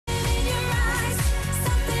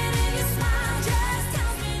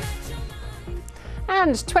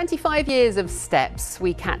And 25 years of Steps.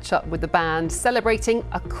 We catch up with the band celebrating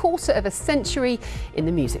a quarter of a century in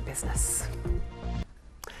the music business.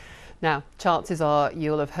 Now, chances are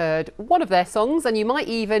you'll have heard one of their songs and you might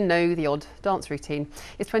even know the odd dance routine.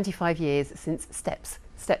 It's 25 years since Steps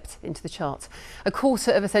stepped into the chart. A quarter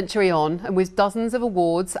of a century on, and with dozens of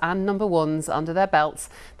awards and number ones under their belts,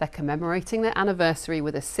 they're commemorating their anniversary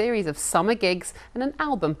with a series of summer gigs and an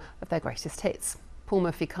album of their greatest hits. Paul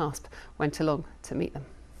Murphy-Casp went along to meet them.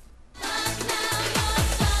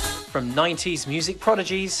 From 90s music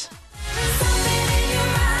prodigies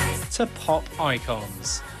to pop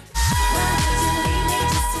icons.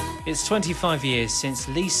 It's 25 years since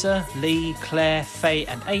Lisa, Lee, Claire, Faye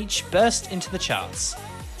and H burst into the charts.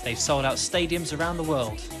 They've sold out stadiums around the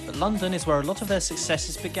world, but London is where a lot of their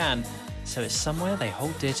successes began, so it's somewhere they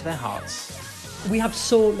hold dear to their hearts. We have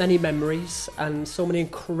so many memories and so many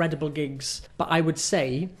incredible gigs, but I would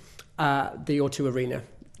say the O2 Arena.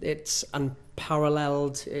 It's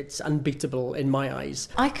unparalleled, it's unbeatable in my eyes.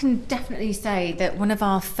 I can definitely say that one of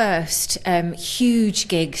our first huge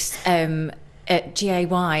gigs at GAY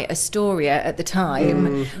Astoria at the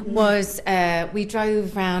time was we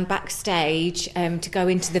drove round backstage to go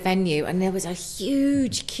into the venue, and there was a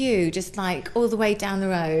huge queue just like all the way down the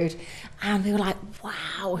road, and we were like,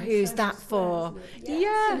 wow, who's that for?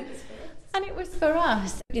 Yeah. And it was for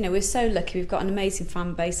us. You know, we're so lucky. We've got an amazing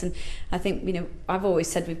fan base, and I think, you know, I've always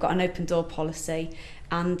said we've got an open door policy,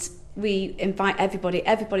 and we invite everybody.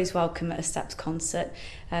 Everybody's welcome at a Steps concert.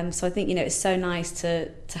 So I think, you know, it's so nice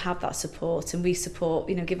to have that support, and we support,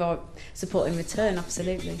 you know, give our support in return.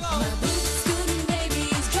 Absolutely.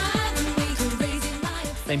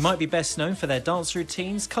 They might be best known for their dance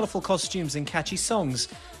routines, colourful costumes and catchy songs,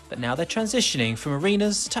 but now they're transitioning from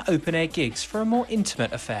arenas to open-air gigs for a more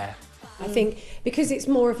intimate affair. I think because it's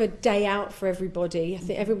more of a day out for everybody, I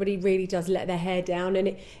think everybody really does let their hair down,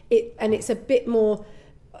 and it's a bit more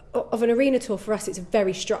of an arena tour. For us, it's a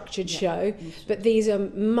very structured show, but these are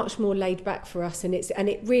much more laid back for us, and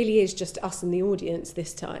it really is just us and the audience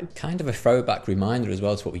this time. Kind of a throwback reminder as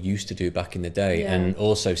well to what we used to do back in the day, and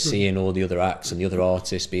also seeing all the other acts and the other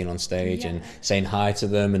artists being on stage and saying hi to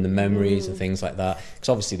them and the memories and things like that. Because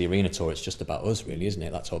obviously the arena tour, it's just about us really, isn't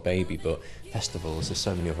it? That's our baby, but festivals, there's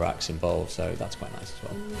so many other acts involved, so that's quite nice as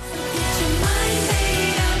well.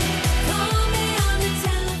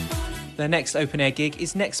 Their next open-air gig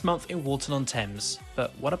is next month in Walton-on-Thames.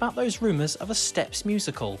 But what about those rumours of a Steps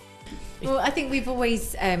musical? Well, I think we've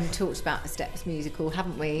always talked about a Steps musical,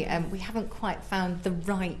 haven't we? We haven't quite found the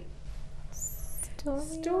right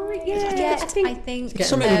story yet, I think. It's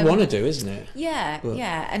something we want to do, isn't it? Yeah,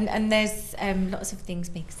 and there's lots of things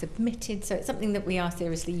being submitted, so it's something that we are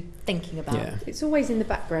seriously thinking about. Yeah. It's always in the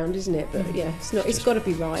background, isn't it? But yeah, it's got to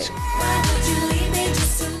be right.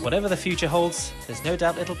 Whatever the future holds, there's no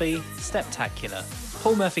doubt it'll be Steptacular.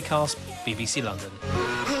 Paul Murphy-Casp, BBC London.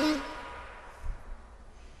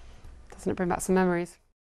 Doesn't it bring back some memories?